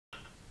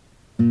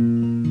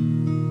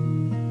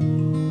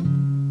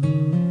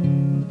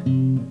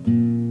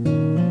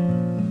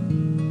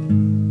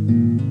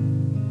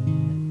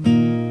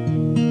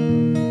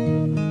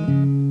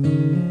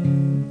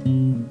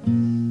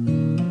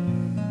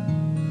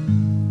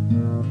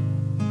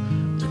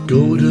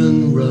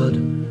goldenrod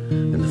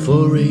and the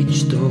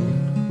 4-H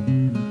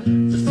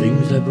stone, the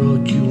things I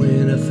brought you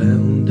when I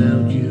found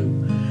out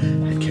you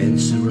had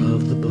cancer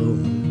of the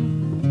bone.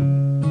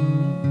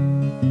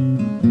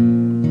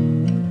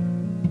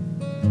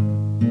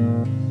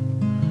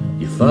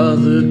 Your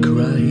father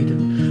cried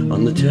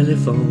on the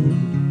telephone,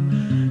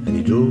 and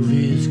he drove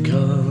his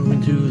car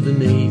into the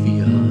Navy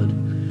Yard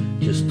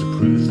just to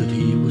prove that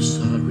he was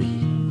sorry.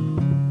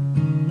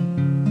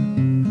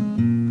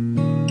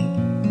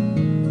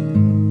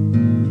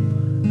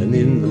 And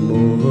in the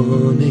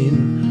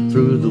morning,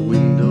 through the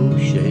window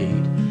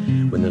shade,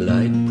 when the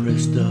light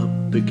pressed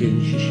up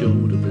against your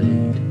shoulder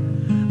blade,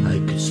 I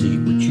could see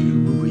what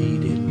you were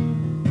reading.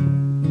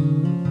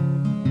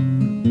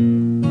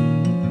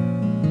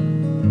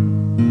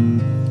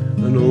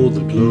 And all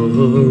the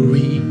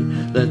glory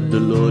that the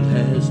Lord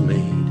has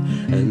made,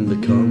 and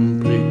the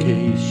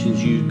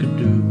complications you could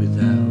do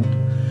without,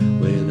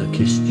 when I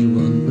kissed you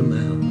on the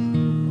mouth.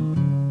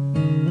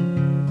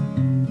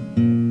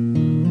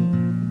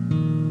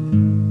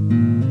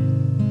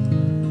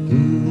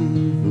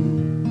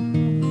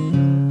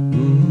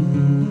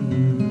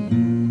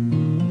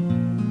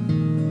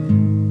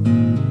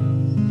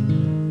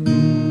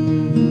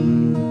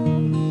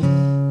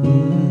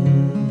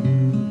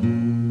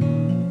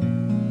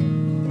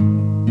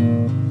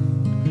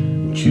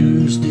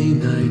 Tuesday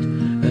night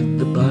at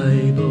the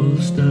Bible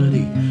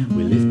study,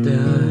 we lift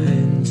our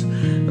hands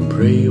and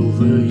pray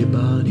over your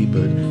body,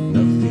 but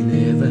nothing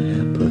ever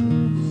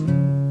happens.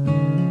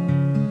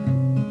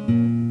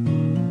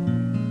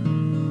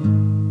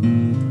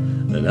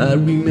 And I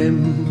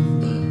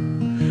remember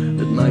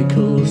at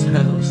Michael's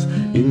house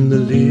in the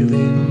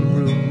living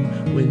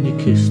room when you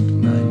kissed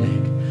my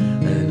neck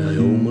and I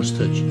almost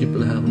touched your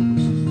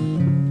blouse.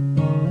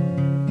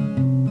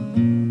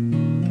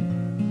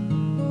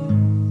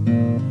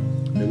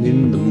 And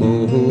in the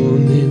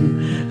morning,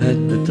 at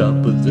the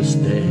top of the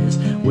stairs,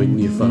 when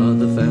your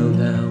father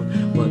found out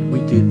what we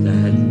did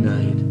that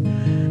night,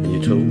 and you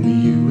told me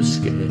you were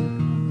scared.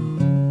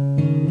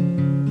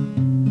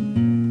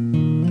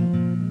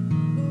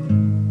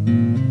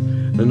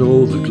 And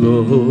all the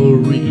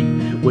glory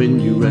when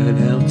you ran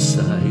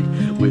outside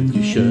with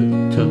your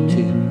shirt tucked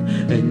in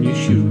and your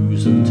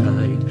shoes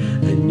untied,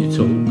 and you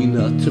told me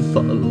not to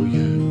follow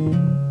you.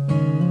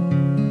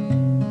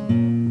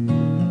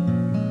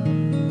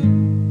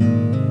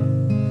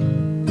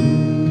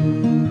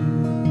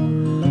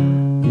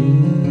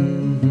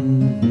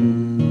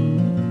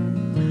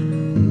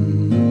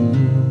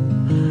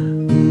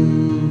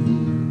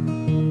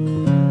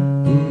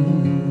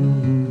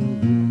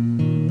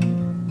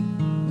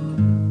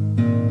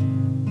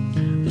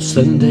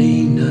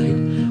 Sunday night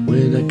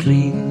when I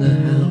cleaned the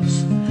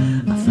house,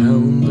 I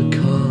found the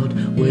card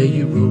where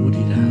you wrote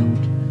it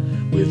out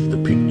with the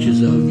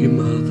pictures of your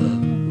mother.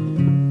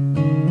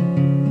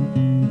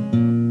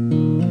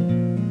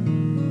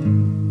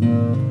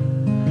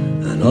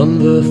 And on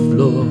the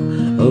floor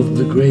of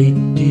the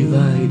great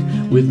divide,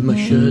 with my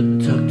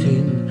shirt tucked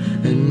in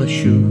and my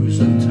shoes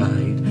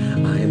untied,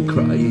 I am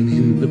crying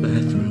in the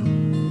bathroom.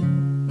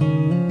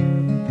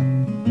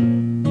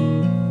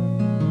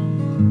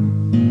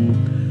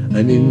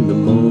 And in the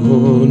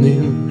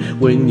morning,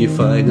 when you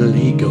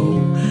finally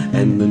go,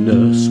 and the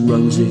nurse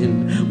runs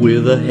in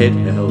with her head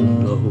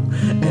held low,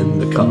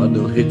 and the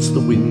cardinal hits the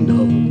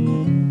window,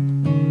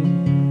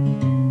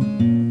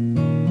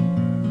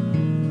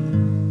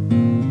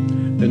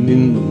 and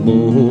in the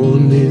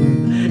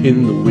morning,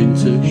 in the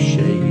winter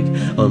shade,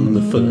 on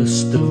the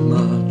 1st of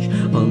March,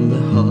 on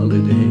the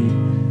holiday,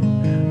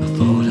 I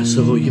thought I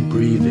saw you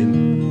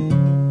breathing.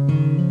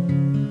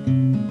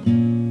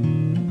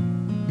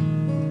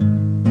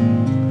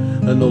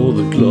 And all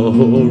the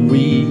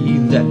glory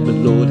that the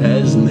Lord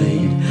has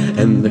made,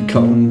 and the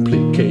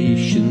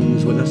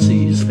complications when I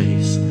see his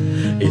face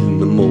in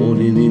the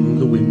morning in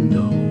the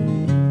window.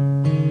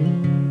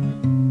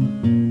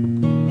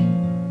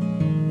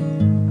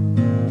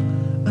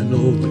 And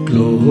all the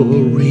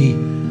glory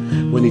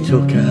when he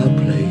took our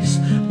place,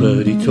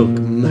 but he took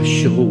my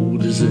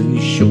shoulders and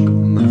he shook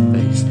my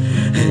face,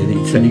 and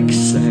he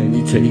takes and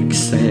he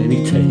takes and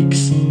he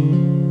takes.